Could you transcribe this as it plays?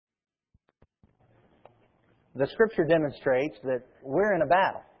the Scripture demonstrates that we're in a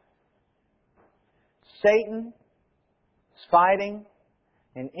battle. Satan is fighting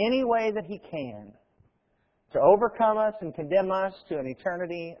in any way that he can to overcome us and condemn us to an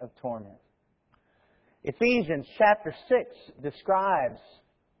eternity of torment. Ephesians chapter 6 describes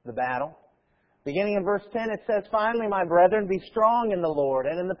the battle. Beginning in verse 10, it says, "Finally, my brethren, be strong in the Lord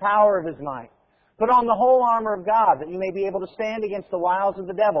and in the power of His might. Put on the whole armor of God, that you may be able to stand against the wiles of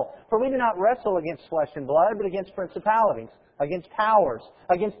the devil. For we do not wrestle against flesh and blood, but against principalities, against powers,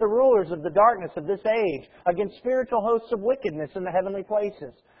 against the rulers of the darkness of this age, against spiritual hosts of wickedness in the heavenly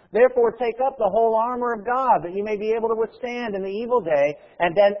places. Therefore take up the whole armor of God, that you may be able to withstand in the evil day,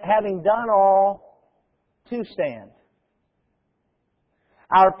 and then having done all, to stand."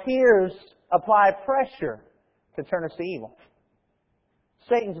 Our peers apply pressure to turn us to evil.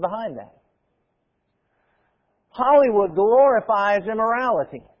 Satan's behind that. Hollywood glorifies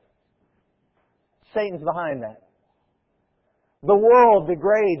immorality. Satan's behind that. The world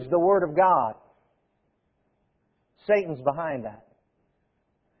degrades the Word of God. Satan's behind that.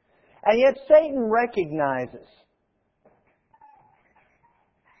 And yet Satan recognizes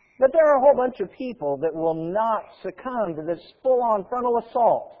that there are a whole bunch of people that will not succumb to this full-on frontal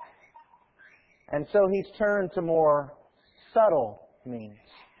assault. And so he's turned to more subtle means.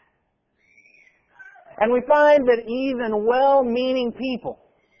 And we find that even well-meaning people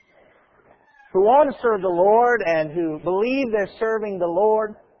who want to serve the Lord and who believe they're serving the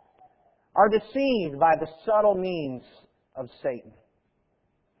Lord are deceived by the subtle means of Satan,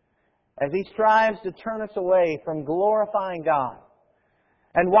 as he strives to turn us away from glorifying God.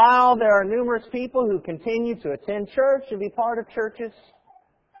 And while there are numerous people who continue to attend church and be part of churches,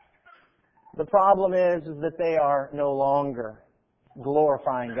 the problem is that they are no longer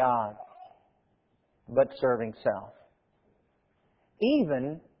glorifying God, but serving self,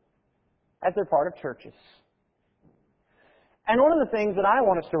 even as they're part of churches. And one of the things that I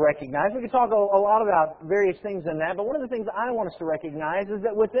want us to recognize, we could talk a lot about various things in that, but one of the things I want us to recognize is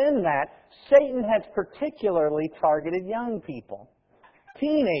that within that, Satan has particularly targeted young people,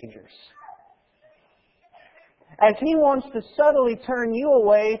 teenagers. As he wants to subtly turn you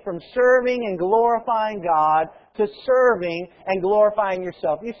away from serving and glorifying God to serving and glorifying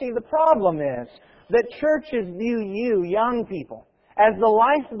yourself. You see, the problem is that churches view you, young people, as the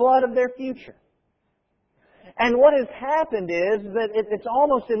lifeblood of their future. And what has happened is that it's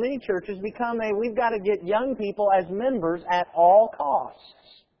almost in many churches become we've got to get young people as members at all costs.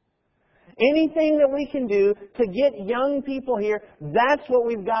 Anything that we can do to get young people here, that's what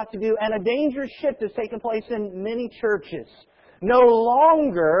we've got to do. And a dangerous shift has taken place in many churches. No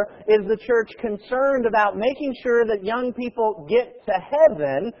longer is the church concerned about making sure that young people get to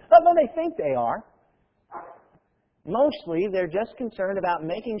heaven, although they think they are. Mostly, they're just concerned about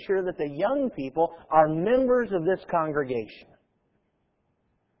making sure that the young people are members of this congregation.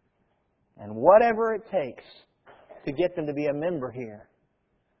 And whatever it takes to get them to be a member here,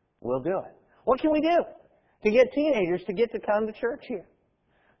 we'll do it. What can we do to get teenagers to get to come to church here?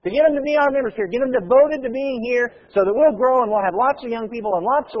 To get them to be our members here, get them devoted to being here so that we'll grow and we'll have lots of young people and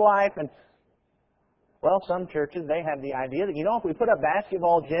lots of life. And well, some churches, they have the idea that, if we put up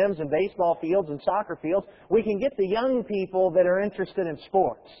basketball gyms and baseball fields and soccer fields, we can get the young people that are interested in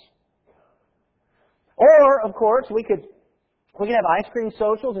sports. Or, of course, we could have ice cream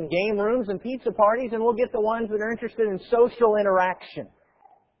socials and game rooms and pizza parties, and we'll get the ones that are interested in social interaction.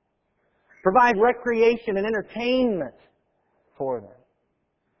 Provide recreation and entertainment for them.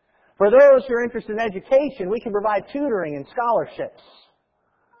 For those who are interested in education, we can provide tutoring and scholarships.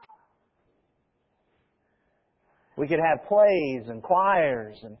 We could have plays and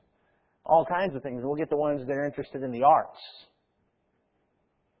choirs and all kinds of things. We'll get the ones that are interested in the arts.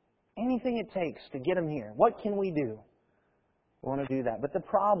 Anything it takes to get them here. What can we do? We want to do that. But the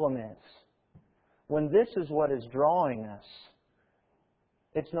problem is, when this is what is drawing us,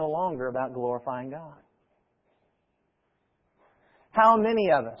 it's no longer about glorifying God. How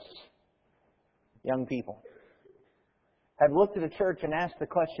many of us, young people, have looked at a church and asked the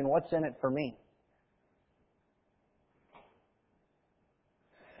question, what's in it for me?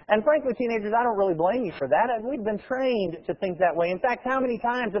 And frankly, teenagers, I don't really blame you for that. We've been trained to think that way. In fact, how many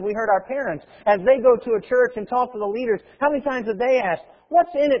times have we heard our parents, as they go to a church and talk to the leaders, how many times have they asked,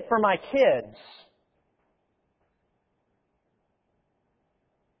 what's in it for my kids?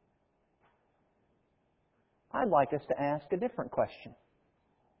 I'd like us to ask a different question.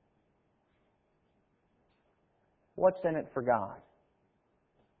 What's in it for God?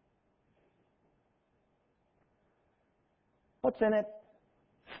 What's in it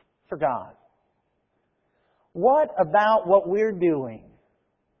for God? What about what we're doing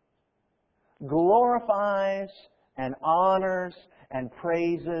glorifies and honors and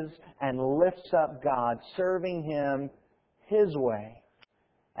praises and lifts up God, serving Him His way,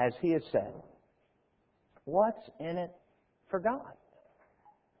 as He has said. What's in it for God?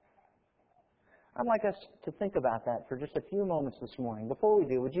 I'd like us to think about that for just a few moments this morning. Before we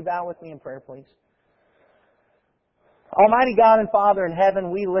do, would you bow with me in prayer, please? Almighty God and Father in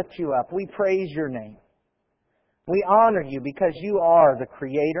heaven, we lift You up. We praise Your name. We honor You because You are the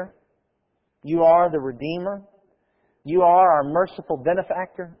Creator. You are the Redeemer. You are our merciful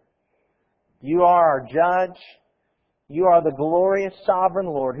benefactor. You are our Judge. You are the glorious sovereign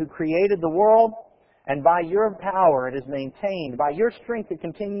Lord who created the world, and by Your power it is maintained. By Your strength it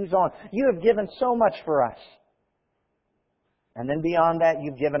continues on. You have given so much for us. And then beyond that,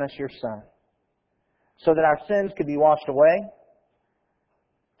 You've given us Your Son, so that our sins could be washed away,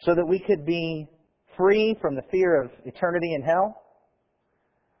 so that we could be free from the fear of eternity in hell,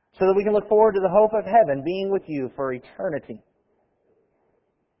 so that we can look forward to the hope of heaven, being with You for eternity.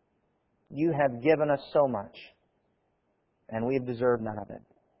 You have given us so much, and we have deserved none of it.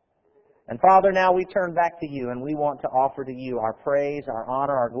 And Father, now we turn back to You, and we want to offer to You our praise, our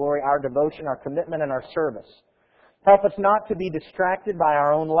honor, our glory, our devotion, our commitment, and our service. Help us not to be distracted by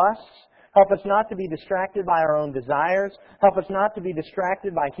our own lusts. Help us not to be distracted by our own desires. Help us not to be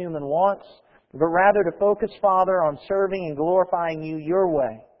distracted by human wants, but rather to focus, Father, on serving and glorifying You Your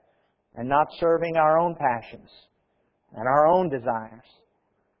way, and not serving our own passions and our own desires.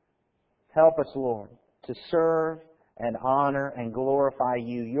 Help us, Lord, to serve and honor and glorify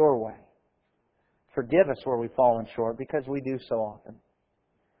You Your way. Forgive us where we've fallen short, because we do so often.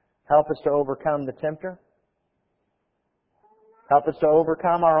 Help us to overcome the tempter. Help us to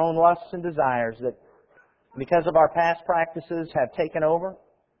overcome our own lusts and desires that, because of our past practices, have taken over.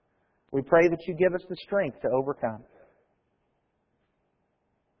 We pray that You give us the strength to overcome.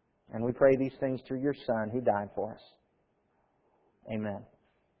 And we pray these things through Your Son who died for us. Amen.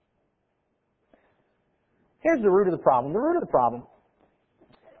 Here's the root of the problem. The root of the problem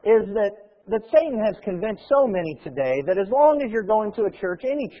is that Satan has convinced so many today that as long as you're going to a church,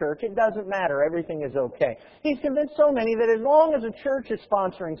 any church, it doesn't matter. Everything is okay. He's convinced so many that as long as a church is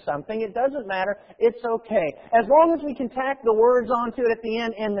sponsoring something, it doesn't matter. It's okay. As long as we can tack the words onto it at the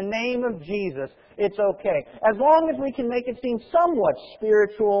end, in the name of Jesus, it's okay. As long as we can make it seem somewhat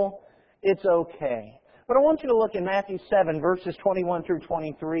spiritual, it's okay. But I want you to look in Matthew 7, verses 21 through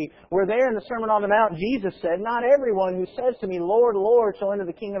 23, where there in the Sermon on the Mount, Jesus said, "Not everyone who says to me, 'Lord, Lord,' shall enter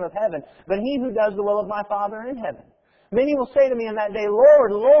the kingdom of heaven, but he who does the will of my Father in heaven. Many will say to me in that day,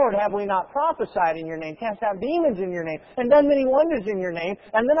 'Lord, Lord, have we not prophesied in Your name, cast out demons in Your name, and done many wonders in Your name?'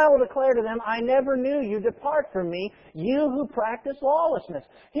 And then I will declare to them, 'I never knew you. Depart from me, you who practice lawlessness.'"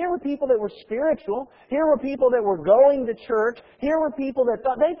 Here were people that were spiritual. Here were people that were going to church. Here were people that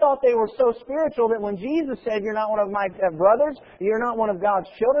thought they were so spiritual that when Jesus said, "You're not one of my brothers, you're not one of God's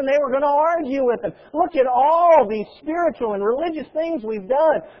children," they were going to argue with Him. Look at all these spiritual and religious things we've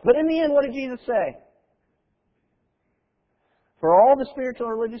done. But in the end, what did Jesus say? For all the spiritual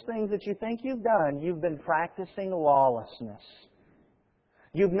and religious things that you think you've done, you've been practicing lawlessness.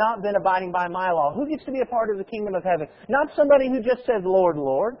 You've not been abiding by My law. Who gets to be a part of the kingdom of heaven? Not somebody who just says, "Lord,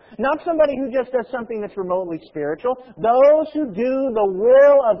 Lord." Not somebody who just does something that's remotely spiritual. Those who do the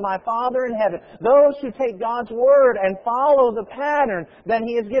will of my Father in heaven. Those who take God's Word and follow the pattern that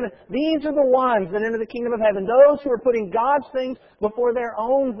He has given. These are the ones that enter the kingdom of heaven. Those who are putting God's things before their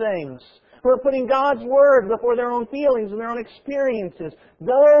own things. Who are putting God's Word before their own feelings and their own experiences.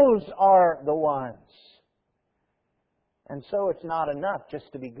 Those are the ones. And so it's not enough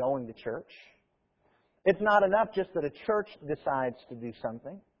just to be going to church. It's not enough just that a church decides to do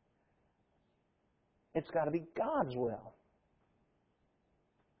something. It's got to be God's will.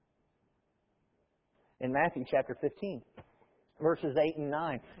 In Matthew chapter 15, verses 8 and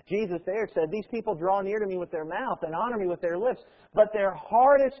 9, Jesus there said, "These people draw near to me with their mouth and honor me with their lips, but their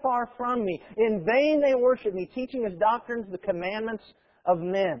heart is far from me. In vain they worship me, teaching as doctrines the commandments of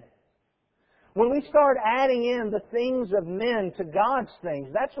men." When we start adding in the things of men to God's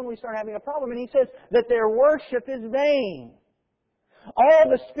things, that's when we start having a problem. And He says that their worship is vain. All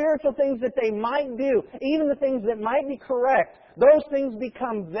the spiritual things that they might do, even the things that might be correct, those things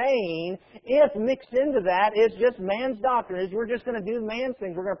become vain if mixed into that is just man's doctrine. Is we're just going to do man's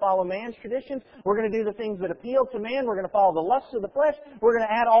things. We're going to follow man's traditions. We're going to do the things that appeal to man. We're going to follow the lusts of the flesh. We're going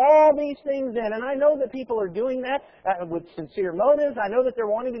to add all these things in. And I know that people are doing that with sincere motives. I know that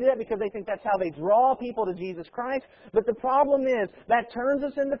they're wanting to do that because they think that's how they draw people to Jesus Christ. But the problem is that turns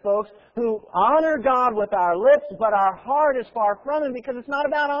us into folks who honor God with our lips, but our heart is far from Him because it's not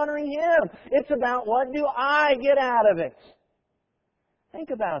about honoring Him. It's about what do I get out of it. Think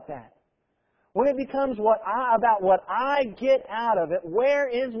about that. when it becomes about what I get out of it, where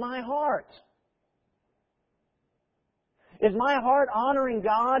is my heart? Is my heart honoring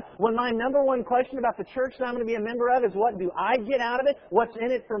God when my number one question about the church that I'm going to be a member of is what do I get out of it? What's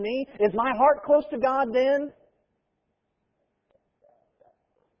in it for me? Is my heart close to God then?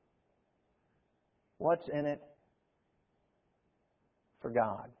 What's in it for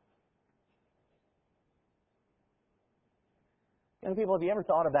God? Young people, have you ever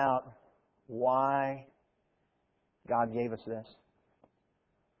thought about why God gave us this?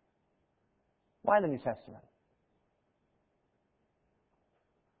 Why the New Testament?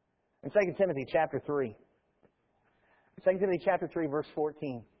 In 2 Timothy chapter 3, 2 Timothy chapter 3, verse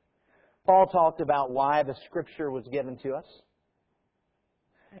 14, Paul talked about why the Scripture was given to us.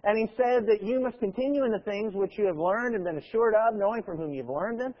 And he said that you must continue in the things which you have learned and been assured of, knowing from whom you've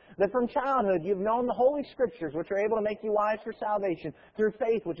learned them, that from childhood you've known the Holy Scriptures, which are able to make you wise for salvation through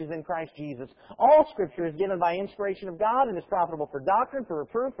faith which is in Christ Jesus. All Scripture is given by inspiration of God and is profitable for doctrine, for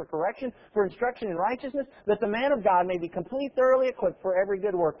reproof, for correction, for instruction in righteousness, that the man of God may be complete, thoroughly equipped for every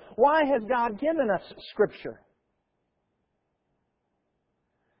good work. Why has God given us Scripture?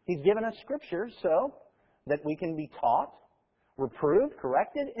 He's given us Scripture so that we can be taught, reproved,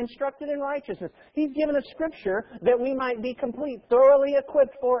 corrected, instructed in righteousness. He's given us Scripture that we might be complete, thoroughly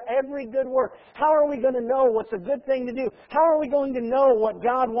equipped for every good work. How are we going to know what's a good thing to do? How are we going to know what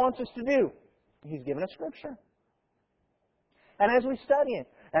God wants us to do? He's given us Scripture. And as we study it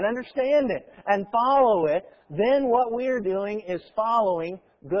and understand it and follow it, then what we're doing is following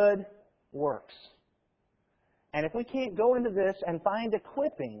good works. And if we can't go into this and find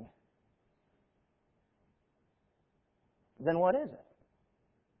equipping, then what is it?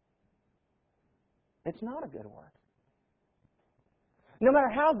 It's not a good work. No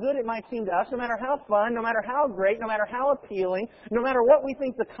matter how good it might seem to us, no matter how fun, no matter how great, no matter how appealing, no matter what we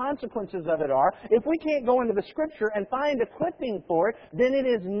think the consequences of it are, if we can't go into the Scripture and find equipping for it, then it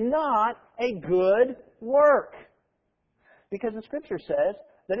is not a good work. Because the Scripture says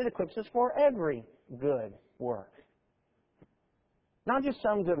that it equips us for every good work. Not just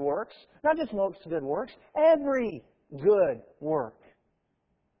some good works, not just most good works, every good work.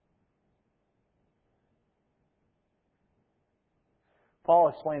 Paul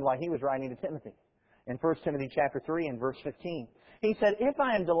explained why he was writing to Timothy in 1 Timothy chapter 3 and verse 15. He said, "If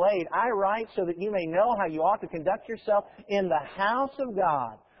I am delayed, I write so that you may know how you ought to conduct yourself in the house of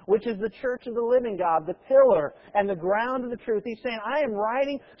God, which is the church of the living God, the pillar and the ground of the truth." He's saying, I am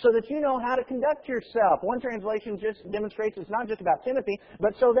writing so that you know how to conduct yourself. One translation just demonstrates it's not just about Timothy,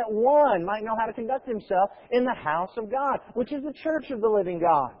 but so that one might know how to conduct himself in the house of God, which is the church of the living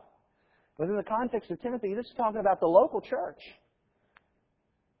God. Within the context of Timothy, this is talking about the local church.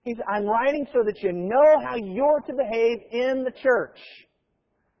 I'm writing so that you know how you're to behave in the church.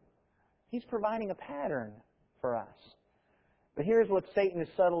 He's providing a pattern for us. But here's what Satan is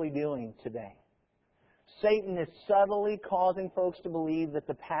subtly doing today. Satan is subtly causing folks to believe that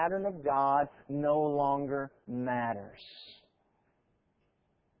the pattern of God no longer matters.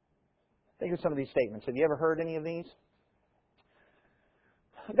 Think of some of these statements. Have you ever heard any of these?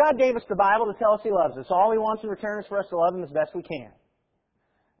 God gave us the Bible to tell us He loves us. All He wants in return is for us to love Him as best we can.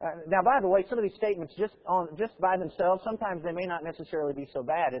 Now, by the way, some of these statements just by themselves, sometimes they may not necessarily be so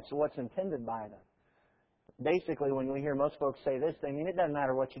bad. It's what's intended by them. Basically, when we hear most folks say this, they mean it doesn't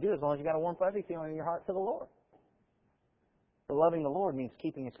matter what you do as long as you've got a warm, fuzzy feeling in your heart for the Lord. But loving the Lord means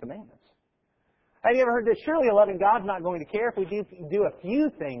keeping His commandments. Have you ever heard this? Surely a loving God's not going to care if we do a few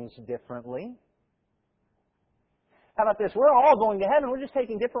things differently. How about this? We're all going to heaven. We're just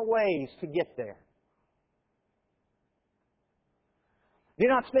taking different ways to get there. Do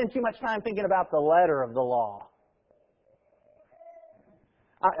not spend too much time thinking about the letter of the law.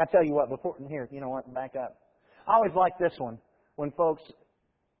 I tell you what, you know what, back up. I always like this one when folks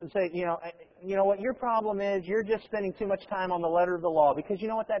say, you know what, your problem is you're just spending too much time on the letter of the law. Because you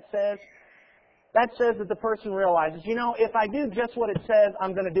know what that says? That says that the person realizes, if I do just what it says,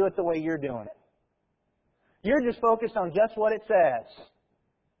 I'm going to do it the way you're doing it. You're just focused on just what it says.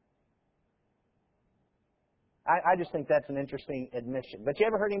 I just think that's an interesting admission. But you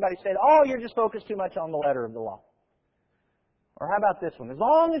ever heard anybody say, oh, you're just focused too much on the letter of the law? Or how about this one? As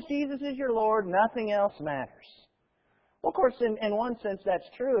long as Jesus is your Lord, nothing else matters. Well, of course, in one sense, that's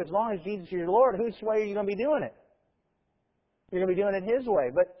true. As long as Jesus is your Lord, whose way are you going to be doing it? You're going to be doing it His way.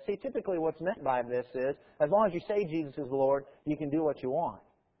 But see, typically what's meant by this is, as long as you say Jesus is the Lord, you can do what you want.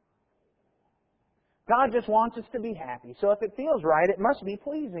 God just wants us to be happy. So if it feels right, it must be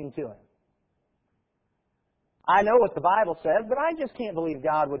pleasing to Him. I know what the Bible says, but I just can't believe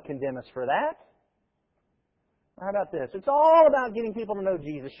God would condemn us for that. How about this? It's all about getting people to know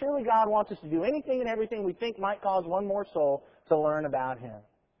Jesus. Surely God wants us to do anything and everything we think might cause one more soul to learn about Him.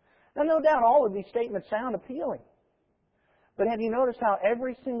 Now, no doubt all of these statements sound appealing. But have you noticed how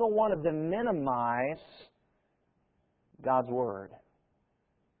every single one of them minimize God's Word?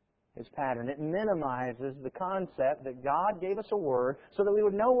 His pattern. It minimizes the concept that God gave us a Word so that we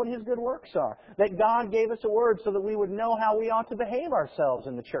would know what His good works are. That God gave us a Word so that we would know how we ought to behave ourselves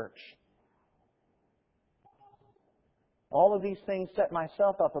in the church. All of these things set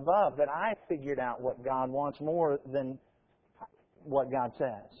myself up above, that I figured out what God wants more than what God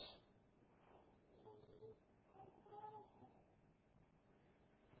says.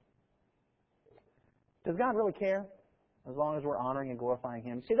 Does God really care? As long as we're honoring and glorifying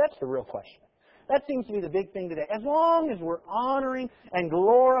Him? See, that's the real question. That seems to be the big thing today. As long as we're honoring and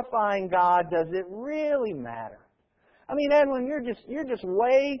glorifying God, does it really matter? I mean, Edwin, you're just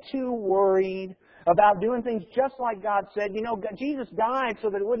way too worried about doing things just like God said. You know, Jesus died so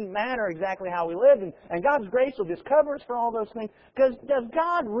that it wouldn't matter exactly how we lived, and God's grace will just cover us for all those things. Does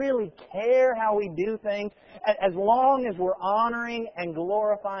God really care how we do things as long as we're honoring and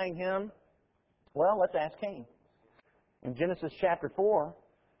glorifying Him? Well, let's ask Cain. In Genesis chapter 4,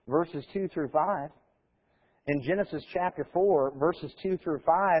 verses 2 through 5, in Genesis chapter 4, verses 2 through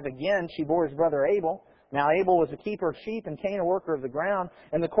 5, again, she bore his brother Abel. Now Abel was a keeper of sheep and Cain a worker of the ground.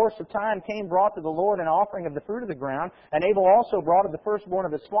 In the course of time, Cain brought to the Lord an offering of the fruit of the ground, and Abel also brought of the firstborn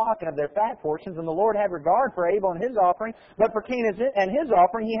of his flock and of their fat portions. And the Lord had regard for Abel and his offering, but for Cain and his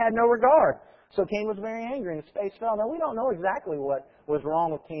offering he had no regard. So Cain was very angry, and his face fell. Now, we don't know exactly what was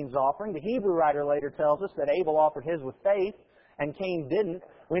wrong with Cain's offering. The Hebrew writer later tells us that Abel offered his with faith, and Cain didn't.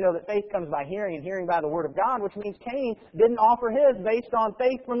 We know that faith comes by hearing, and hearing by the Word of God, which means Cain didn't offer his based on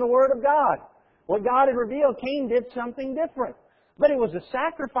faith from the Word of God. What God had revealed, Cain did something different. But it was a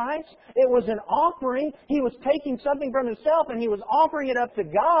sacrifice. It was an offering. He was taking something from himself, and he was offering it up to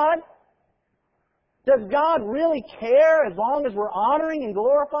God. Does God really care as long as we're honoring and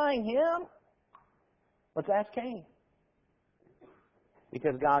glorifying Him? Let's ask Cain.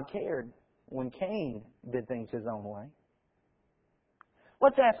 Because God cared when Cain did things his own way.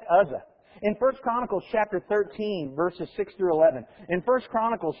 Let's ask Uzzah. In 1 Chronicles chapter 13, verses 6 through 11. In 1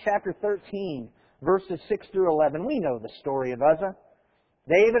 Chronicles chapter 13, verses 6 through 11, we know the story of Uzzah.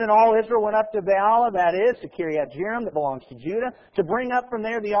 David and all Israel went up to Baalah, that is, to Kiriath Jearim, that belongs to Judah, to bring up from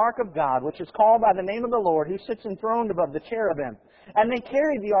there the ark of God, which is called by the name of the Lord, who sits enthroned above the cherubim. And they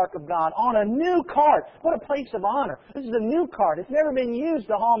carried the ark of God on a new cart. What a place of honor. This is a new cart. It's never been used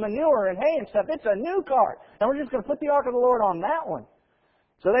to haul manure and hay and stuff. It's a new cart. And we're just going to put the ark of the Lord on that one.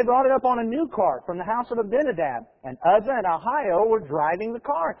 So they brought it up on a new cart from the house of Abinadab. And Uzzah and Ahio were driving the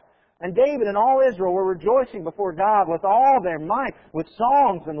cart. And David and all Israel were rejoicing before God with all their might, with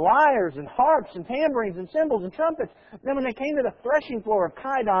songs and lyres and harps and tambourines and cymbals and trumpets. Then when they came to the threshing floor of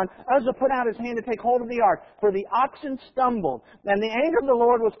Kidon, Uzzah put out his hand to take hold of the ark, for the oxen stumbled. And the anger of the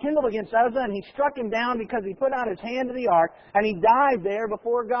Lord was kindled against Uzzah, and he struck him down because he put out his hand to the ark, and he died there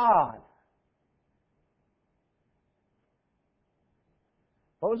before God.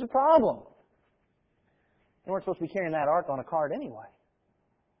 What was the problem? They weren't supposed to be carrying that ark on a cart anyway.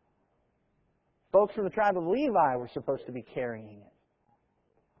 Folks from the tribe of Levi were supposed to be carrying it.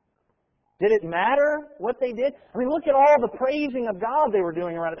 Did it matter what they did? I mean, look at all the praising of God they were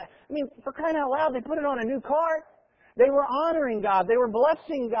doing around it. I mean, for crying out loud, they put it on a new cart. They were honoring God. They were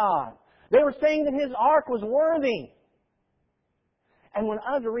blessing God. They were saying that His ark was worthy. And when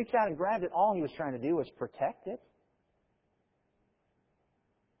Uzzah reached out and grabbed it, all he was trying to do was protect it.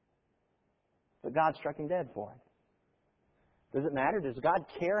 But God struck him dead for it. Does it matter? Does God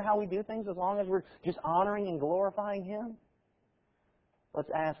care how we do things as long as we're just honoring and glorifying Him? Let's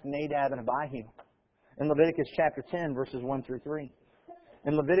ask Nadab and Abihu. In Leviticus chapter 10, verses 1 through 3.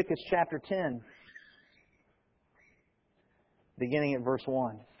 In Leviticus chapter 10, beginning at verse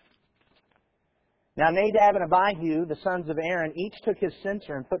 1. Now Nadab and Abihu, the sons of Aaron, each took his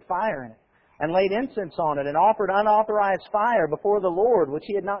censer and put fire in it, and laid incense on it, and offered unauthorized fire before the Lord, which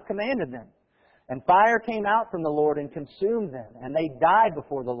He had not commanded them. And fire came out from the Lord and consumed them, and they died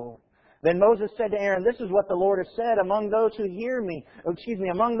before the Lord. Then Moses said to Aaron, "This is what the Lord has said, among those who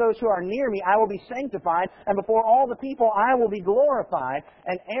among those who are near me, I will be sanctified, and before all the people I will be glorified."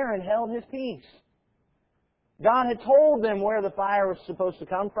 And Aaron held his peace. God had told them where the fire was supposed to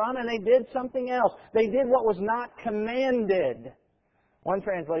come from, and they did something else. They did what was not commanded. One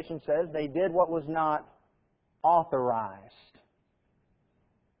translation says they did what was not authorized.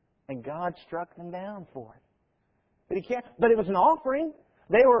 And God struck them down for it. But it was an offering.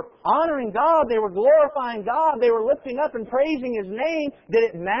 They were honoring God. They were glorifying God. They were lifting up and praising His name. Did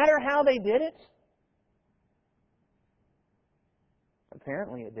it matter how they did it?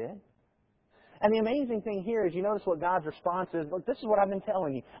 Apparently it did. And the amazing thing here is you notice what God's response is. Look, this is what I've been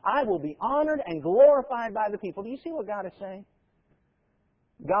telling you. I will be honored and glorified by the people. Do you see what God is saying?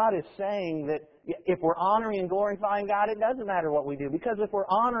 God is saying that if we're honoring and glorifying God, it doesn't matter what we do. Because if we're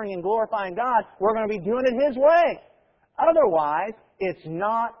honoring and glorifying God, we're going to be doing it His way. Otherwise, it's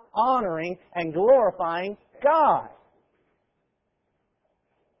not honoring and glorifying God.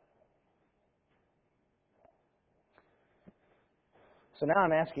 So now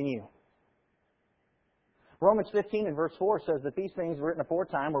I'm asking you. Romans 15 and verse 4 says that these things written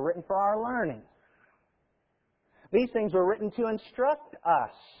aforetime were written for our learning. These things were written to instruct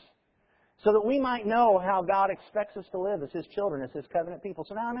us, so that we might know how God expects us to live as His children, as His covenant people.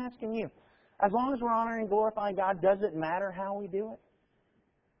 So now I'm asking you, as long as we're honoring and glorifying God, does it matter how we do it?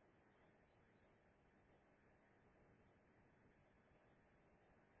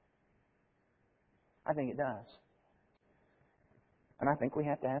 I think it does. And I think we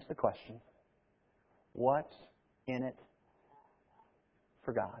have to ask the question, what's in it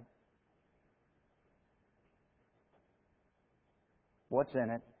for God? What's in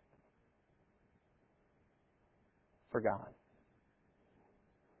it for God?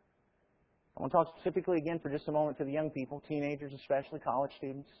 I want to talk specifically again for just a moment to the young people, teenagers especially, college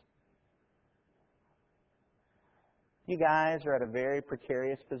students. You guys are at a very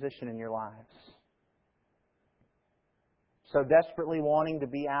precarious position in your lives. So desperately wanting to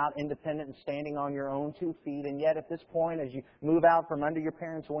be out independent and standing on your own 2 feet, and yet at this point, as you move out from under your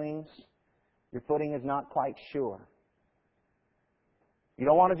parents' wings, your footing is not quite sure. You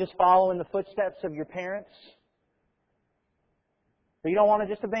don't want to just follow in the footsteps of your parents, but you don't want to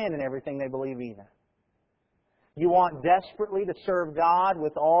just abandon everything they believe either. You want desperately to serve God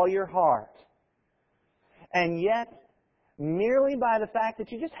with all your heart. And yet, merely by the fact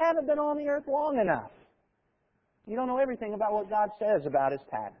that you just haven't been on the earth long enough, you don't know everything about what God says about His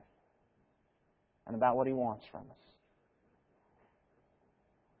pattern and about what He wants from us.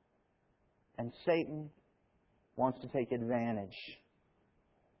 And Satan wants to take advantage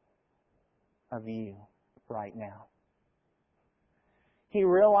of you right now. He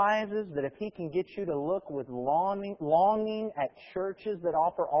realizes that if he can get you to look with longing at churches that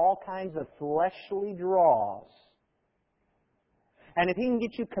offer all kinds of fleshly draws, and if he can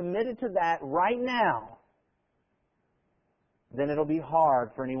get you committed to that right now, then it'll be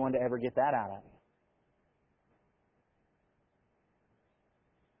hard for anyone to ever get that out of you.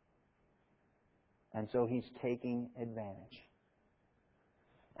 And so he's taking advantage.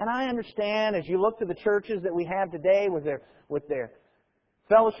 And I understand as you look to the churches that we have today with their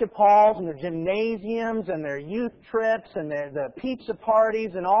fellowship halls and their gymnasiums and their youth trips and the pizza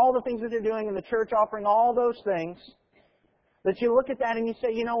parties and all the things that they're doing in the church, offering all those things, that you look at that and you say,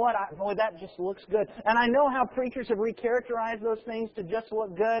 you know what, boy, that just looks good. And I know how preachers have recharacterized those things to just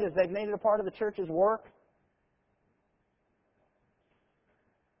look good as they've made it a part of the church's work.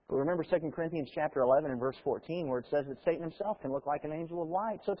 But remember 2 Corinthians chapter 11 and verse 14 where it says that Satan himself can look like an angel of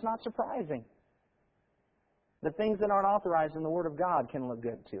light. So it's not surprising that things that aren't authorized in the Word of God can look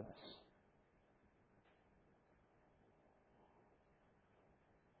good to us.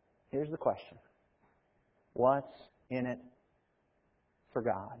 Here's the question. What's in it for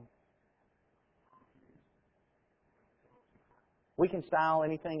God? We can style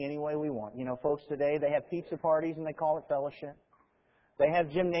anything any way we want. You know, folks today, they have pizza parties and they call it fellowship. They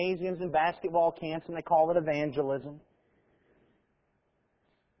have gymnasiums and basketball camps and they call it evangelism.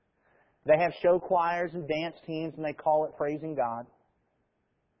 They have show choirs and dance teams and they call it praising God.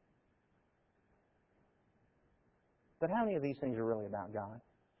 But how many of these things are really about God?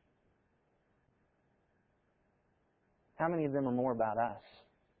 How many of them are more about us?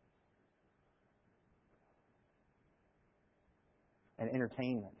 And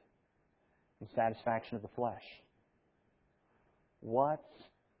entertainment and satisfaction of the flesh. What's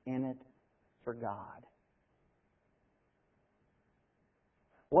in it for God?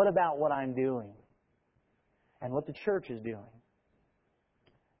 What about what I'm doing and what the church is doing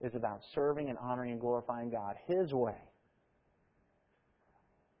is about serving and honoring and glorifying God His way?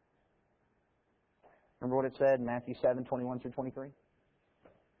 Remember what it said in Matthew 7, 21 through 23?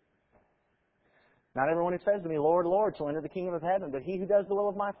 Not everyone who says to me, Lord, Lord, shall enter the kingdom of heaven, but he who does the will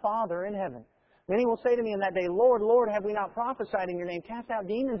of my Father in heaven. Many will say to me in that day, Lord, Lord, have we not prophesied in your name, cast out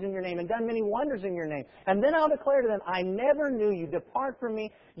demons in your name, and done many wonders in your name? And then I'll declare to them, I never knew you. Depart from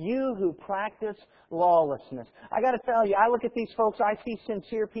me, you who practice lawlessness. I got to tell you, I look at these folks, I see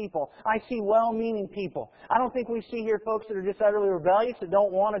sincere people. I see well-meaning people. I don't think we see here folks that are just utterly rebellious, that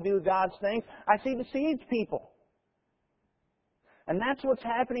don't want to do God's thing. I see deceived people. And that's what's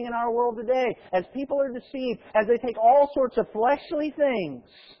happening in our world today. As people are deceived, as they take all sorts of fleshly things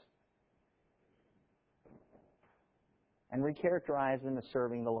and recharacterize them as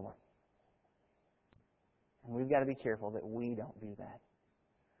serving the Lord. And we've got to be careful that we don't do that.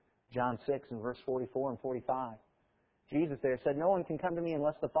 John 6 and verse 44 and 45. Jesus there said, "No one can come to me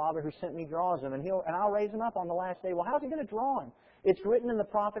unless the Father who sent me draws him, and I'll raise him up on the last day." Well, how's He going to draw him? It's written in the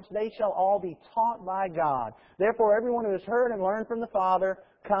prophets, "They shall all be taught by God. Therefore, everyone who has heard and learned from the Father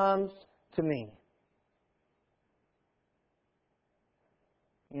comes to me."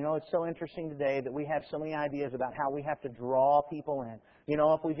 You know, it's so interesting today that we have so many ideas about how we have to draw people in. You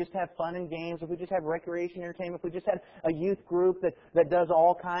know, if we just have fun and games, if we just have recreation entertainment, if we just had a youth group that does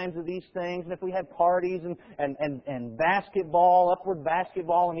all kinds of these things, and if we had parties and basketball, upward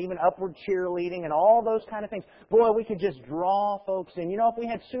basketball, and even upward cheerleading and all those kind of things, boy, we could just draw folks in. You know, if we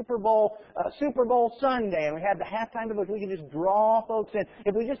had Super Bowl Sunday and we had the halftime devotion, we could just draw folks in.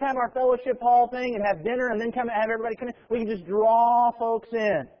 If we just have our fellowship hall thing and have dinner and then come and have everybody come in, we can just draw folks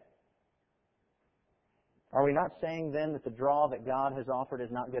in. Are we not saying then that the draw that God has offered is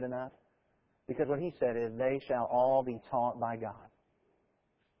not good enough? Because what He said is, "They shall all be taught by God."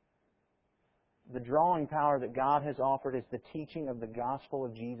 The drawing power that God has offered is the teaching of the gospel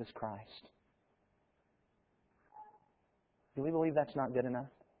of Jesus Christ. Do we believe that's not good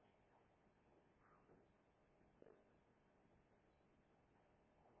enough?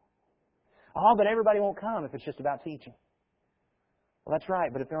 Oh, but everybody won't come if it's just about teaching. Well, that's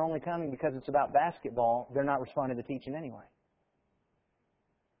right, but if they're only coming because it's about basketball, they're not responding to teaching anyway.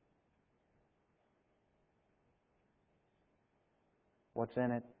 What's in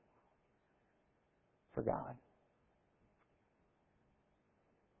it for God?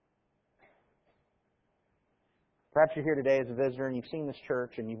 Perhaps you're here today as a visitor and you've seen this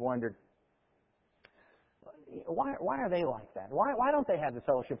church and you've wondered, why are they like that? Why don't they have the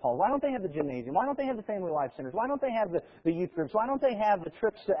fellowship hall? Why don't they have the gymnasium? Why don't they have the family life centers? Why don't they have the youth groups? Why don't they have the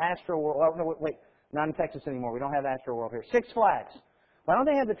trips to Astro World? Oh, no, wait, not in Texas anymore. We don't have Astro World here. Six Flags. Why don't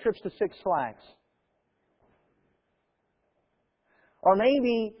they have the trips to Six Flags? Or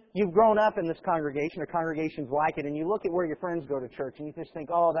maybe you've grown up in this congregation or congregations like it and you look at where your friends go to church and you just think,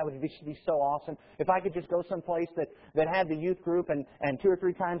 oh, that would be so awesome. If I could just go someplace that had the youth group and 2 or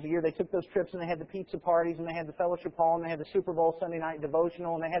 3 times a year they took those trips and they had the pizza parties and they had the fellowship hall and they had the Super Bowl Sunday night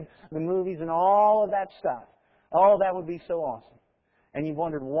devotional and they had the movies and all of that stuff. Oh, that would be so awesome. And you've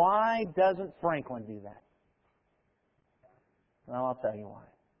wondered, why doesn't Franklin do that? Well, I'll tell you why.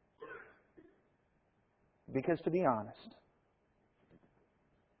 Because to be honest,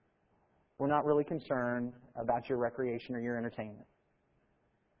 we're not really concerned about your recreation or your entertainment.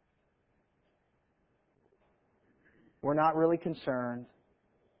 We're not really concerned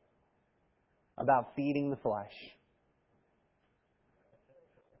about feeding the flesh.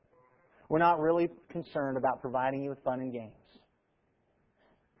 We're not really concerned about providing you with fun and games.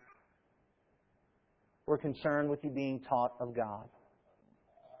 We're concerned with you being taught of God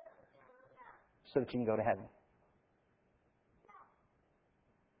so that you can go to heaven.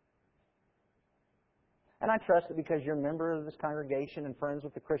 And I trust that because you're a member of this congregation and friends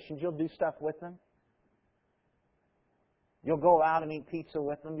with the Christians, you'll do stuff with them. You'll go out and eat pizza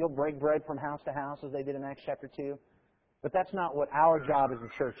with them. You'll break bread from house to house as they did in Acts chapter 2. But that's not what our job as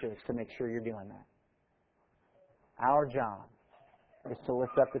a church is, to make sure you're doing that. Our job is to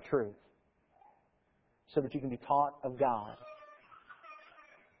lift up the truth so that you can be taught of God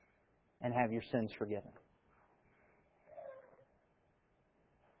and have your sins forgiven.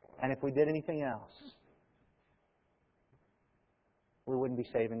 And if we did anything else, we wouldn't be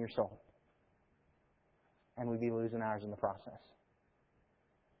saving your soul. And we'd be losing ours in the process.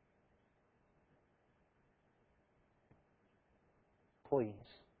 Please,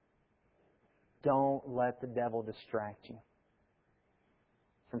 don't let the devil distract you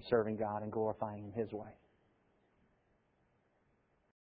from serving God and glorifying Him His way.